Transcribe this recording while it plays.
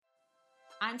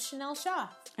I'm Chanel Shaw.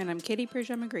 And I'm Katie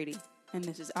Persia McGrady. And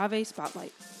this is Ave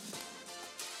Spotlight.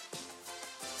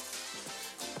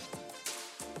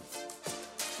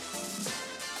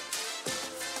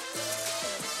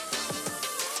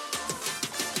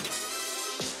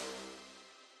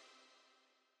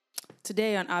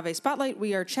 Today on Ave Spotlight,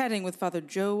 we are chatting with Father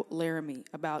Joe Laramie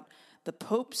about the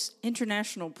Pope's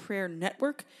International Prayer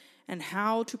Network and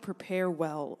how to prepare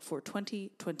well for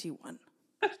 2021.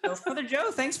 So, Father Joe,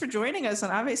 thanks for joining us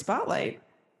on Ave Spotlight.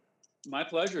 My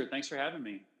pleasure. Thanks for having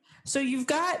me. So you've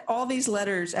got all these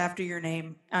letters after your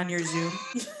name on your Zoom.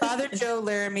 Father Joe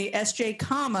Laramie, SJ,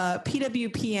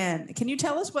 PWPN. Can you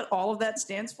tell us what all of that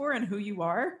stands for and who you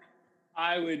are?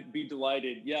 I would be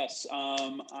delighted. Yes.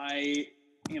 I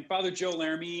am Father Joe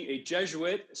Laramie, a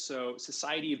Jesuit, so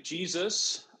Society of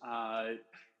Jesus.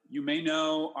 You may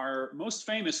know our most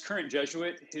famous current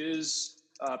Jesuit. His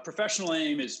professional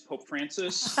name is Pope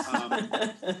Francis,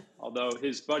 although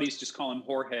his buddies just call him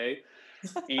Jorge.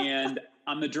 And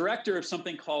I'm the director of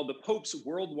something called the Pope's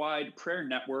Worldwide Prayer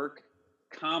Network,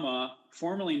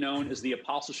 formerly known as the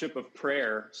Apostleship of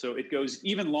Prayer. So it goes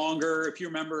even longer. If you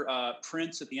remember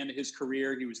Prince at the end of his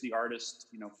career, he was the artist,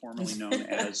 formerly known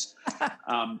as.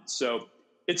 So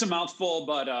it's a mouthful,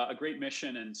 but a great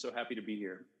mission, and so happy to be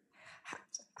here.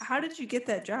 How did you get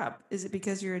that job? Is it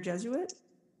because you're a Jesuit?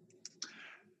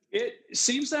 It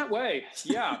seems that way,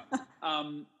 yeah.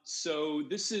 So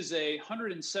this is a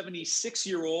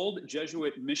 176-year-old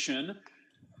Jesuit mission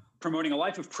promoting a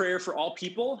life of prayer for all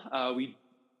people. We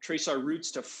trace our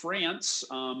roots to France,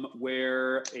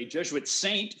 where a Jesuit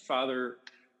saint, Father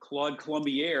Claude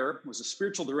Colombière, was a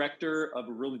spiritual director of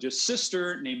a religious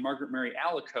sister named Margaret Mary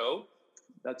Alacoque.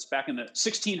 That's back in the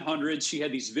 1600s. She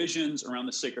had these visions around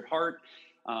the Sacred Heart.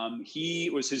 He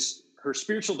was her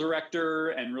spiritual director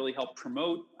and really helped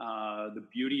promote the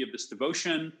beauty of this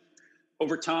devotion.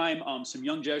 Over time, some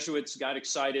young Jesuits got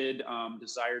excited,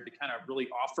 desired to kind of really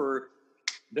offer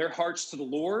their hearts to the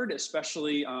Lord,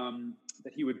 especially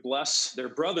that he would bless their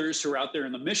brothers who are out there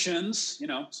in the missions,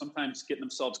 sometimes getting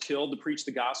themselves killed to preach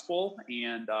the gospel.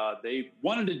 And they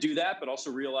wanted to do that, but also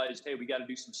realized, hey, we got to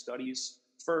do some studies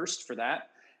first for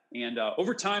that. And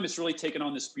over time, it's really taken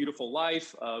on this beautiful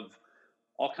life of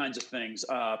all kinds of things,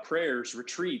 prayers,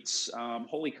 retreats,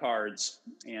 holy cards.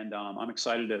 And I'm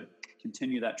excited to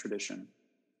continue that tradition.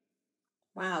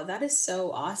 Wow, that is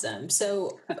so awesome.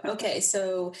 So, okay,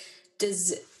 so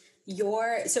is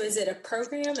it a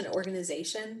program, an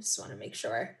organization? Just want to make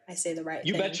sure I say the right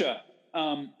thing. You betcha.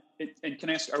 And can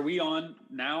I ask, are we on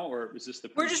now, or is this the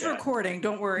We're just recording,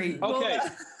 don't worry. Okay,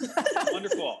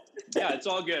 wonderful. Yeah, it's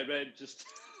all good, but just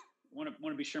want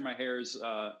to be sure my hair is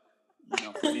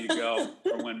ready to go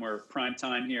for when we're prime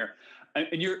time here.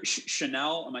 And you're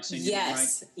Chanel, am I saying your name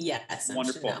right? Yes. I'm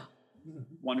wonderful. Chanel.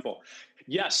 Wonderful.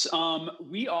 Yes,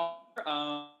 we are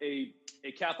a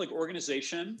Catholic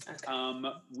organization.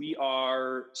 Okay. We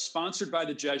are sponsored by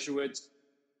the Jesuits,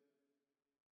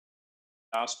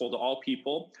 gospel to all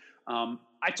people.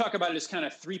 I talk about it as kind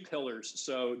of three pillars.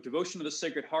 So devotion to the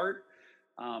Sacred Heart,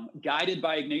 guided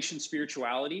by Ignatian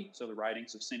spirituality, so the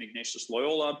writings of St. Ignatius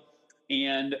Loyola,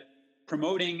 and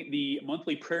promoting the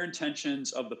monthly prayer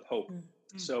intentions of the Pope.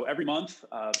 Mm-hmm. So every month,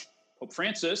 Pope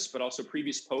Francis, but also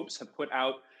previous popes have put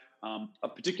out a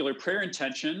particular prayer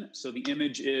intention. So the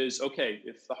image is, okay,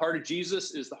 if the heart of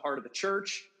Jesus is the heart of the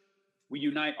church, we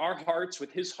unite our hearts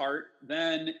with his heart,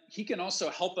 then he can also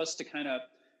help us to kind of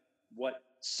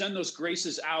send those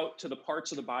graces out to the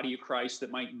parts of the body of Christ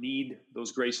that might need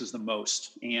those graces the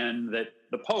most. And that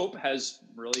the Pope has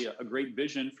really a great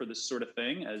vision for this sort of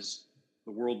thing as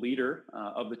the world leader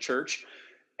of the church.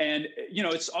 And,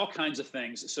 it's all kinds of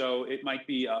things. So it might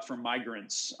be for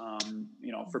migrants,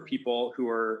 for people who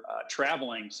are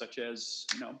traveling, such as,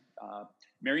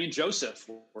 Mary and Joseph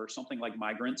or something like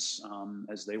migrants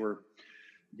as they were,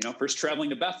 first traveling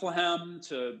to Bethlehem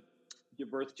to give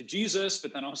birth to Jesus,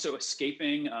 but then also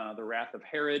escaping the wrath of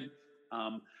Herod.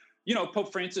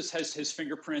 Pope Francis has his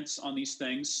fingerprints on these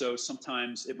things. So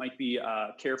sometimes it might be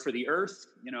care for the earth,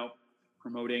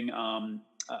 promoting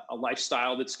a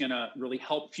lifestyle that's going to really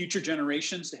help future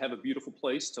generations to have a beautiful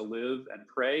place to live and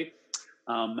pray.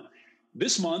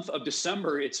 This month of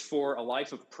December, it's for a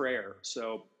life of prayer.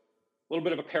 So a little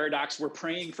bit of a paradox. We're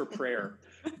praying for prayer,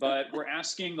 but we're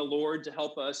asking the Lord to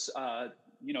help us,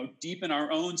 deepen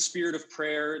our own spirit of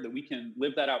prayer, that we can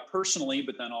live that out personally,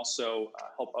 but then also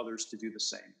help others to do the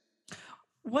same.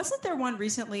 Wasn't there one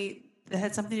recently that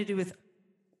had something to do with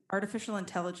artificial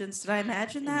intelligence? Did I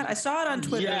imagine that? I saw it on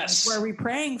Twitter. Yes. Were we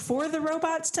praying for the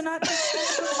robots to not?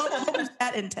 What was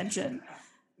that intention?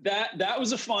 That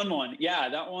was a fun one. Yeah,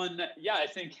 that one. Yeah, I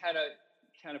think had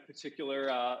kind of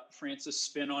particular Francis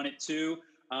spin on it too.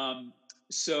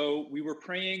 So we were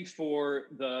praying for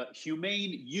the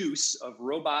humane use of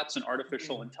robots and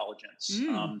artificial intelligence.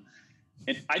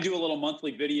 And I do a little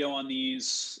monthly video on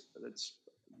these. That's,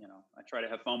 I try to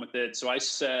have fun with it. So I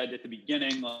said at the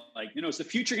beginning, like, is the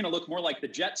future going to look more like the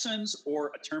Jetsons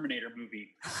or a Terminator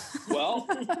movie? Well,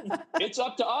 it's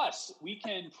up to us. We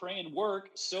can pray and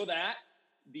work so that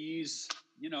these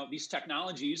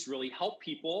technologies really help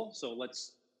people. So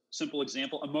simple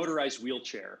example, a motorized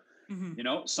wheelchair.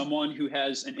 Someone who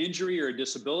has an injury or a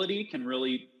disability can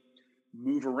really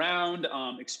move around,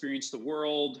 experience the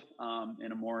world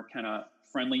in a more kind of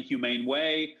friendly, humane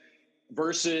way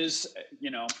versus,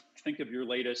 think of your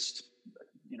latest,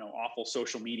 awful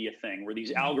social media thing where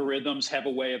these algorithms have a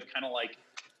way of kind of like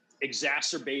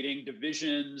exacerbating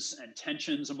divisions and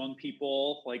tensions among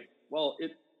people. Like, well,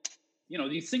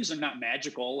 these things are not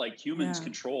magical. Like humans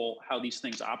control how these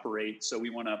things operate. So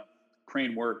we want to pray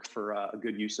and work for a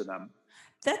good use of them.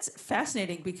 That's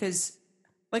fascinating because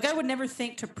like I would never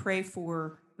think to pray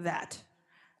for that.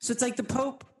 So it's like the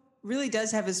Pope really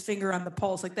does have his finger on the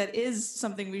pulse. Like that is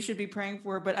something we should be praying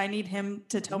for, but I need him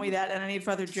to tell me that, and I need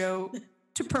Father Joe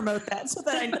to promote that so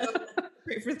that I know to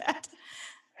pray for that.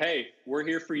 Hey, we're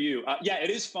here for you.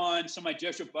 It is fun. Some of my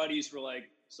Jesuit buddies were like,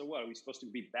 so what, are we supposed to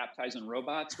be baptizing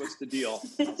robots? What's the deal?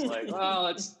 I was like, well,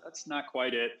 that's not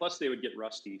quite it. Plus they would get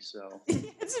rusty, so.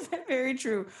 It's very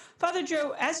true. Father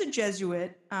Joe, as a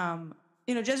Jesuit,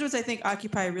 Jesuits, I think,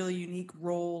 occupy a really unique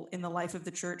role in the life of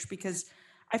the church because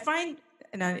I find,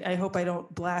 and I hope I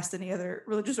don't blast any other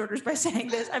religious orders by saying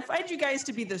this, I find you guys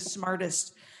to be the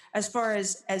smartest as far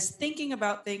as thinking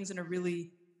about things in a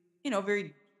really,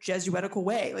 very Jesuitical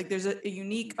way. Like there's a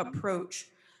unique approach.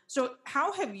 So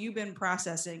how have you been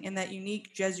processing in that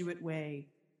unique Jesuit way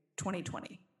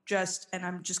 2020? And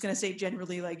I'm just going to say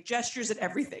generally like gestures and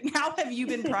everything. How have you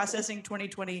been processing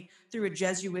 2020 through a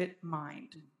Jesuit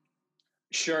mind?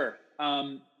 Sure.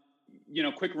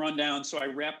 Quick rundown. So I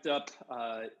wrapped up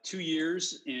 2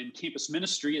 years in campus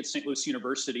ministry at St. Louis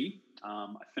University. I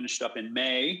finished up in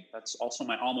May. That's also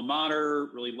my alma mater.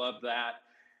 Really loved that.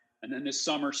 And then this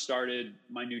summer started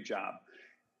my new job.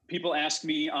 People ask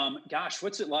me, gosh,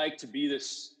 what's it like to be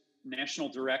this national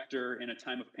director in a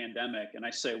time of pandemic? And I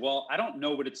say, well, I don't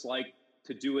know what it's like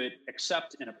to do it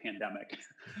except in a pandemic.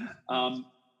 And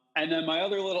then my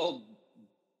other little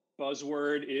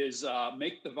buzzword is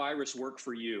make the virus work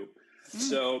for you.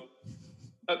 So,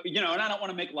 and I don't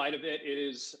want to make light of it. It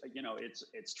is,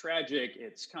 it's tragic,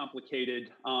 it's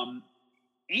complicated.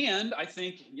 And I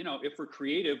think, if we're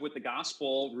creative with the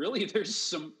gospel, really there's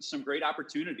some great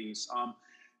opportunities.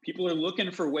 People are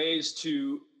looking for ways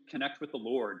to connect with the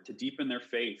Lord, to deepen their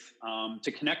faith,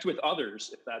 to connect with others.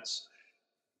 If that's,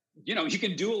 you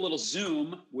can do a little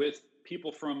Zoom with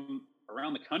people from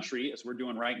around the country as we're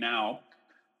doing right now,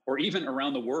 or even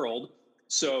around the world.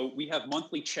 So we have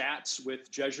monthly chats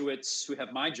with Jesuits who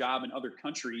have my job in other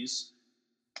countries.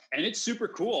 And it's super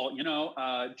cool,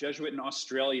 Jesuit in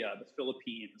Australia, the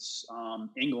Philippines,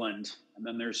 England. And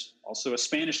then there's also a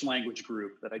Spanish language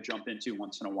group that I jump into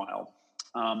once in a while.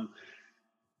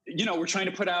 We're trying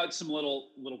to put out some little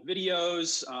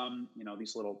videos,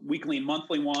 these little weekly and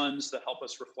monthly ones that help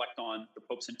us reflect on the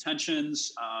Pope's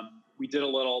intentions. We did a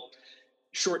little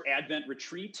short Advent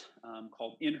retreat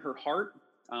called In Her Heart,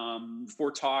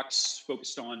 4 talks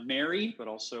focused on Mary, but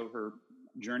also her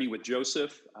journey with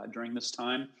Joseph during this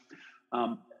time.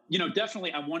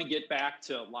 Definitely I want to get back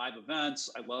to live events.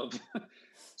 I love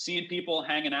seeing people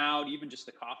hanging out, even just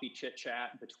the coffee chit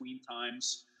chat between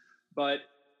times. But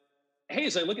hey,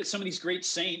 as I look at some of these great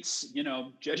saints,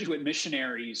 Jesuit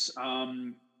missionaries,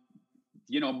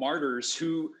 martyrs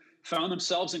who found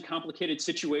themselves in complicated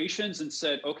situations and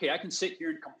said, okay, I can sit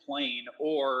here and complain,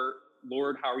 or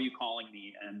Lord, how are you calling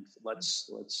me? And let's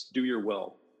do your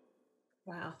will.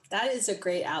 Wow, that is a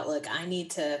great outlook. I need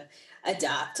to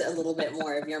adopt a little bit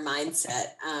more of your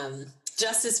mindset.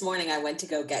 Just this morning, I went to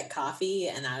go get coffee,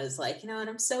 and I was like, and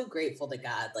I'm so grateful to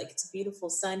God. Like, it's a beautiful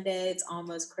Sunday. It's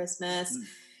almost Christmas.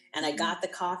 And I got the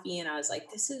coffee, and I was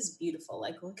like, this is beautiful.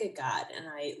 Like, look at God. And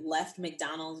I left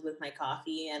McDonald's with my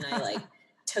coffee, and I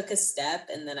took a step,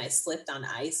 and then I slipped on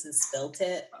ice and spilt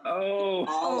it all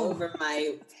over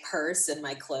my purse and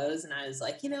my clothes. And I was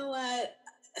like, you know what?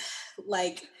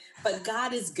 But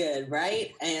God is good,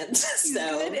 right? And He's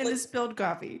good in the spilled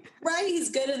coffee. Right, he's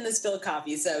good in the spilled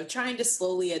coffee. So trying to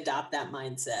slowly adopt that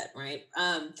mindset, right?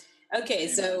 Okay,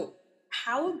 so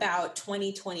how about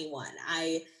 2021?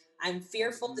 I I'm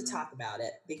fearful to talk about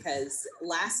it because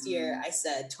last year I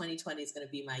said 2020 is going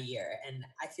to be my year, and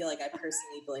I feel like I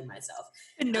personally blame myself.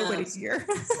 And nobody's year.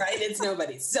 Right? It's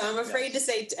nobody's. So I'm afraid to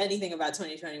say anything about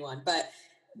 2021. But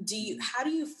how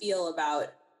do you feel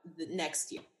about the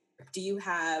next year? Do you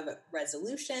have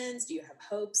resolutions? Do you have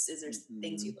hopes? Is there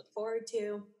things you look forward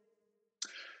to?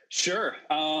 Sure.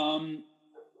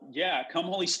 Yeah, come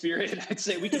Holy Spirit. I'd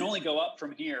say we can only go up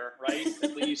from here, right?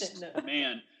 At least,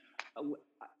 man.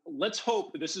 Let's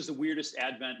hope this is the weirdest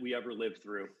Advent we ever lived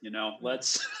through.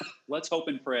 Let's hope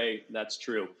and pray that's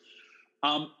true.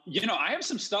 I have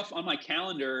some stuff on my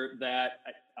calendar that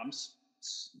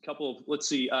let's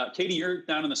see. Katie, you're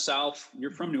down in the South.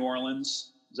 You're from New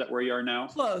Orleans. Is that where you are now?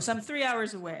 Close. I'm 3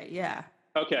 hours away. Yeah.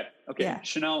 Okay. Yeah.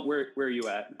 Chanel, where are you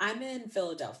at? I'm in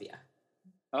Philadelphia.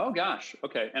 Oh gosh.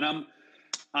 Okay. And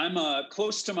I'm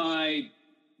close to my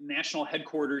national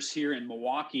headquarters here in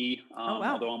Milwaukee.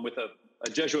 Although I'm with a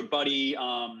Jesuit buddy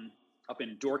up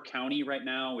in Door County right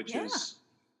now, which is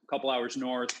a couple hours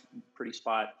north, pretty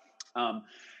spot.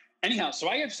 Anyhow, so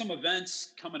I have some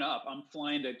events coming up. I'm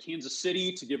flying to Kansas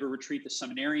City to give a retreat to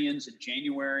seminarians in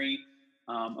January.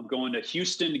 I'm going to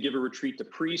Houston to give a retreat to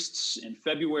priests in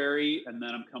February. And then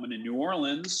I'm coming to New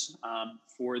Orleans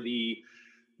for the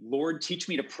Lord Teach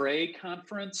Me to Pray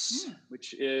conference,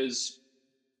 which is,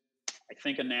 I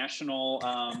think, a national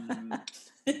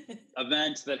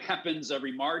event that happens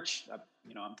every March.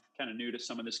 I'm kind of new to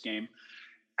some of this game.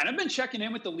 And I've been checking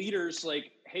in with the leaders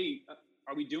like, hey,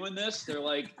 are we doing this? They're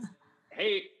like,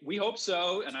 hey, we hope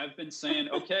so. And I've been saying,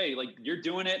 okay, like you're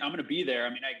doing it. I'm going to be there. I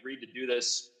mean, I agreed to do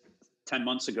this 10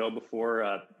 months ago before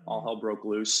all hell broke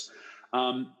loose.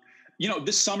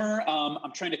 This summer,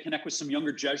 I'm trying to connect with some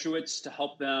younger Jesuits to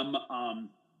help them,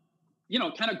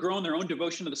 kind of grow in their own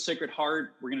devotion to the Sacred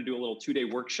Heart. We're going to do a little 2-day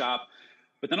workshop,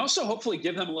 but then also hopefully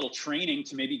give them a little training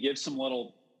to maybe give some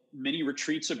little mini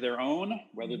retreats of their own,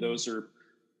 whether those are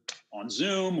on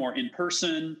Zoom or in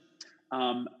person.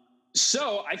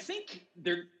 So I think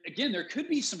there could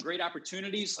be some great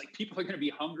opportunities. Like people are going to be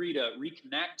hungry to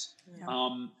reconnect.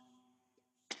 Yeah.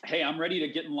 Hey, I'm ready to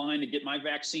get in line to get my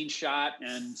vaccine shot,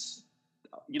 and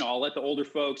I'll let the older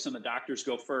folks and the doctors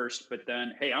go first. But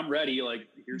then, hey, I'm ready. Like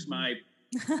here's my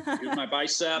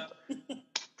bicep.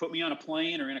 Put me on a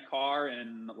plane or in a car,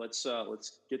 and let's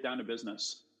get down to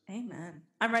business. Amen.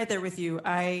 I'm right there with you.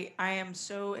 I am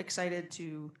so excited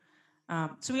to.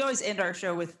 So we always end our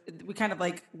show we kind of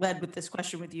like led with this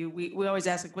question with you. We always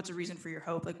ask like, what's a reason for your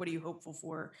hope? Like, what are you hopeful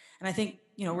for? And I think,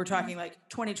 we're talking like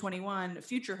 2021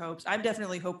 future hopes. I'm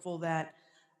definitely hopeful that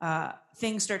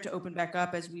things start to open back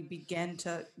up as we begin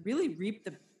to really reap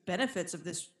the benefits of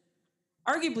this,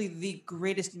 arguably the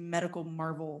greatest medical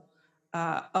marvel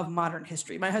of modern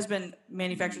history. My husband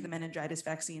manufactured the meningitis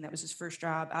vaccine. That was his first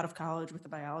job out of college with a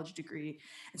biology degree.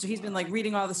 And so he's been like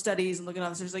reading all the studies and looking at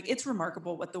all this. It's like, it's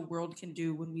remarkable what the world can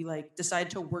do when we like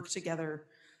decide to work together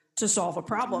to solve a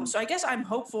problem. So I guess I'm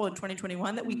hopeful in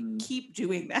 2021 that we keep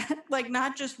doing that, like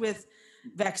not just with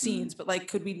vaccines, but like,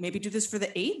 could we maybe do this for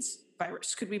the AIDS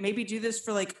virus? Could we maybe do this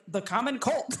for like the common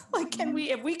cold? Like,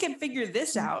 if we can figure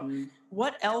this out,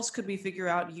 what else could we figure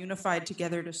out unified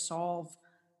together to solve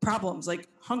problems like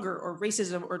hunger or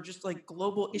racism or just like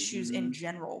global issues in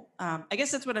general? I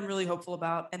guess that's what I'm really hopeful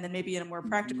about. And then maybe in a more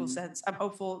practical sense, I'm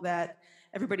hopeful that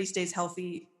everybody stays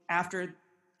healthy after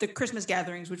the Christmas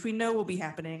gatherings, which we know will be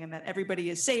happening, and that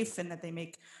everybody is safe and that they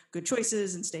make good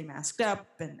choices and stay masked up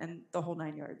and the whole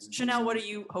 9 yards. Chanel, what are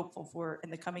you hopeful for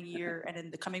in the coming year and in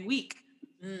the coming week?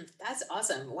 That's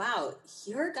awesome. Wow.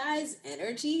 Your guys'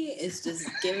 energy is just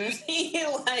giving me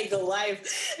like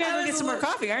life. You're going to get some more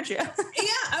coffee, aren't you?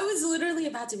 Yeah. I was literally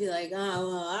about to be like, oh,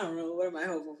 well, I don't know. What am I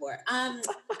hoping for?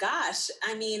 Gosh,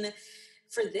 I mean,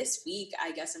 for this week,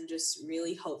 I guess I'm just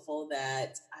really hopeful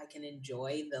that I can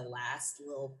enjoy the last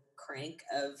little crank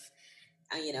of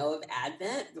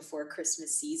Advent before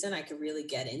Christmas season. I could really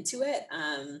get into it.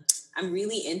 I'm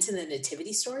really into the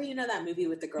Nativity Story. That movie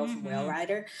with the girl from Whale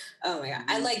Rider? Oh my God.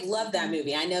 I love that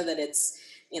movie. I know that it's,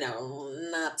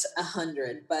 not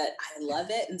 100, but I love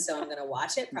it. And so I'm going to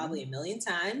watch it probably 1,000,000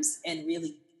 times and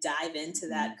really dive into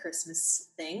that Christmas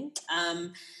thing.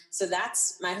 So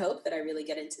that's my hope, that I really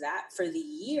get into that. For the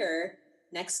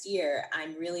next year,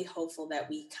 I'm really hopeful that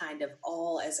we kind of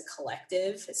all as a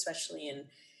collective, especially in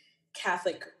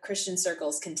Catholic Christian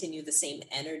circles, continue the same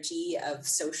energy of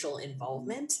social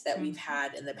involvement that we've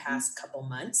had in the past couple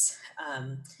months.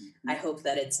 I hope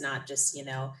that it's not just,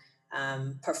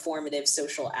 performative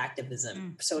social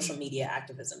activism, social media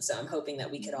activism. So I'm hoping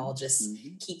that we could all just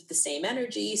keep the same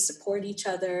energy, support each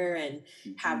other, and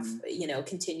have,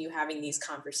 continue having these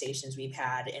conversations we've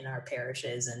had in our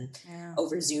parishes and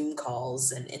over Zoom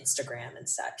calls and Instagram and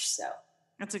such. So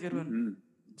that's a good one.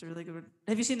 It's a really good one.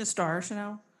 Have you seen The Star,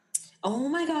 Chanel? Oh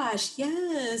my gosh,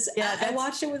 yes. Yeah, I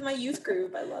watched it with my youth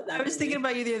group. I love that I was thinking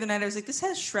about you the other night. I was like, this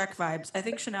has Shrek vibes. I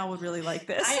think Chanel would really like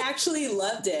this. I actually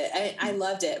loved it. I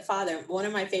loved it. Father, one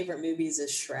of my favorite movies is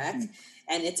Shrek.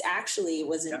 And it's actually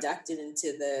was inducted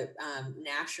into the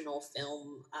National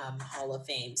Film Hall of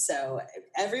Fame. So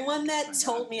everyone that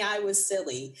told me I was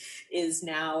silly is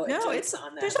now jokes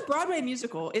on them. There's a Broadway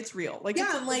musical. It's real.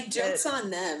 I'm like, jokes on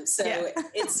them. So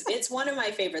it's one of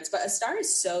my favorites. But A Star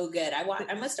is so good. I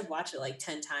must have watched it like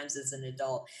 10 times as an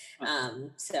adult.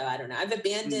 So I don't know. I've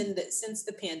abandoned, since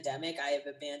the pandemic, I have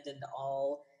abandoned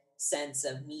all sense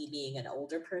of me being an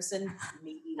older person,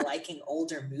 maybe liking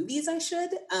older movies. I should.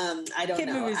 I don't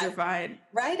know. Movies are fine.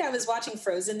 Right? I was watching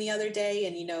Frozen the other day,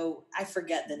 and I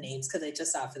forget the names because I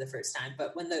just saw it for the first time.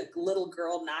 But when the little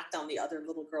girl knocked on the other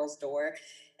little girl's door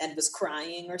and was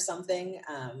crying or something,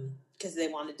 because they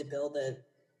wanted to build a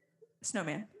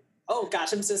snowman. Oh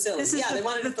gosh, I'm so silly. They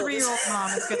wanted the 3-year-old mom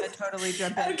is going to totally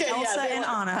jump in. Okay, Elsa and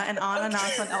Anna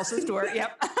knocks on Elsa's door.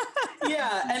 Yep.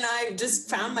 Yeah, and I just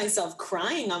found myself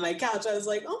crying on my couch. I was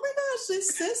like, "Oh my gosh, they're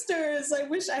sisters! I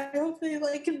hope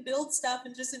they can build stuff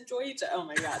and just enjoy each other." Oh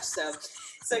my gosh! So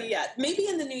yeah, maybe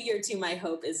in the new year too. My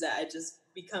hope is that I just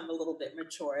become a little bit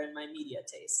mature in my media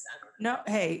taste. I don't know. No,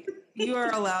 hey, you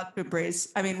are allowed to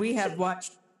embrace. I mean, we have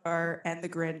watched and The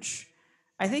Grinch,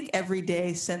 I think every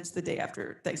day since the day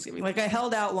after Thanksgiving. I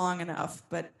held out long enough,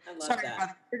 but I love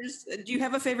that. Do you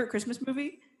have a favorite Christmas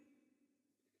movie?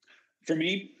 For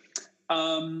me,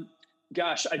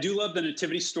 gosh, I do love the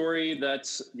Nativity Story.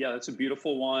 That's a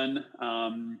beautiful one.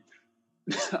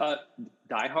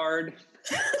 Die Hard.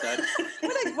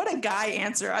 What a guy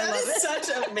answer. I love it. Such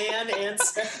a man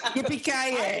answer.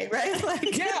 Yippee-ki-yay, right?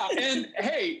 Yeah, and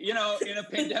hey, in a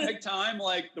pandemic time,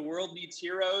 the world needs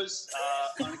heroes,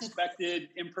 unexpected,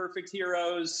 imperfect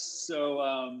heroes. So,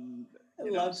 I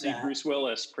love St. that. Bruce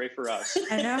Willis, pray for us.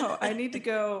 I know. I need to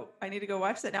go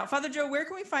watch that now. Father Joe, where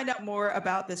can we find out more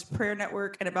about this prayer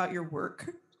network and about your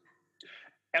work?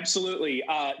 Absolutely.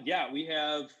 We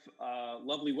have a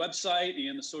lovely website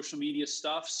and the social media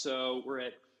stuff. So we're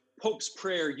at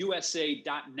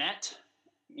popesprayerusa.net,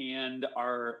 and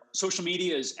our social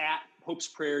media is at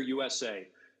popesprayerusa.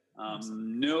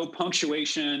 No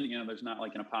punctuation, there's not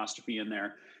an apostrophe in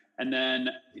there. And then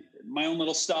my own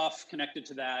little stuff connected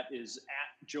to that is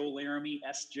at Joe Laramie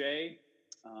SJ,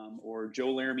 or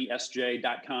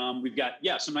joelaramie.sj.com. We've got,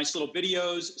 some nice little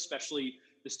videos, especially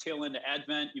this tail end of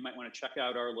Advent. You might want to check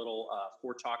out our little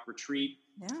Four Talk retreat.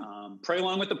 Yeah. Pray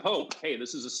along with the Pope. Hey,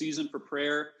 this is a season for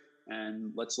prayer,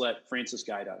 and let's let Francis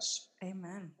guide us.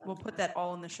 Amen. We'll put that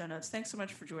all in the show notes. Thanks so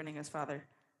much for joining us, Father.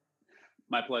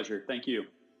 My pleasure. Thank you.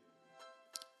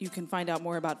 You can find out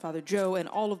more about Father Joe and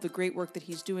all of the great work that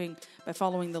he's doing by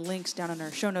following the links down in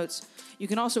our show notes. You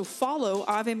can also follow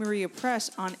Ave Maria Press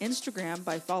on Instagram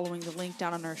by following the link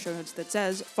down in our show notes that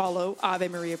says follow Ave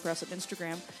Maria Press on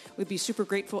Instagram. We'd be super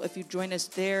grateful if you join us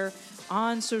there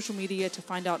on social media to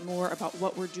find out more about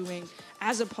what we're doing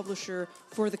as a publisher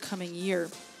for the coming year.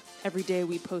 Every day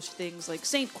we post things like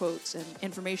saint quotes and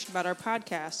information about our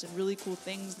podcast and really cool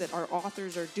things that our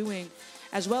authors are doing,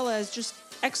 as well as just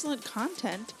excellent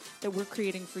content that we're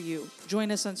creating for you. Join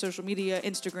us on social media,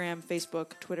 Instagram,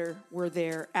 Facebook, Twitter. We're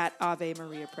there at Ave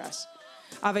Maria Press.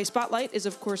 Ave Spotlight is,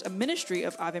 of course, a ministry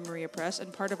of Ave Maria Press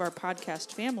and part of our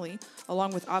podcast family,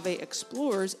 along with Ave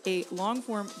Explores, a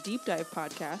long-form deep dive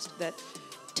podcast that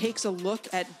takes a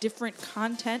look at different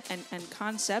content and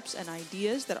concepts and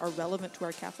ideas that are relevant to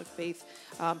our Catholic faith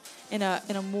in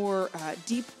a more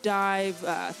deep dive.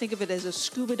 Think of it as a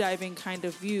scuba diving kind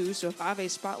of view. So if Ave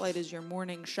Spotlight is your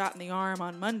morning shot in the arm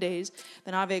on Mondays,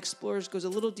 then Ave Explores goes a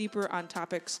little deeper on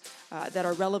topics that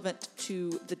are relevant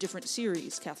to the different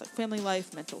series: Catholic family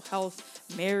life, mental health,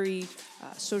 Mary,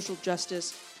 social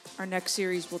justice. Our next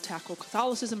series will tackle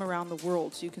Catholicism around the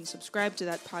world, so you can subscribe to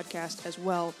that podcast as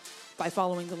well by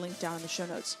following the link down in the show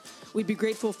notes. We'd be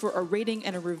grateful for a rating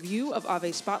and a review of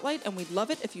Ave Spotlight, and we'd love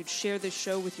it if you'd share this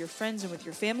show with your friends and with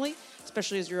your family,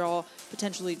 especially as you're all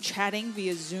potentially chatting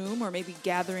via Zoom or maybe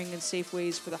gathering in safe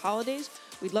ways for the holidays.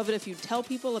 We'd love it if you'd tell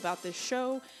people about this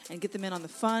show and get them in on the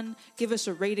fun. Give us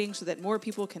a rating so that more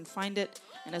people can find it.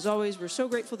 And as always, we're so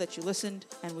grateful that you listened,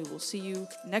 and we will see you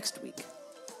next week.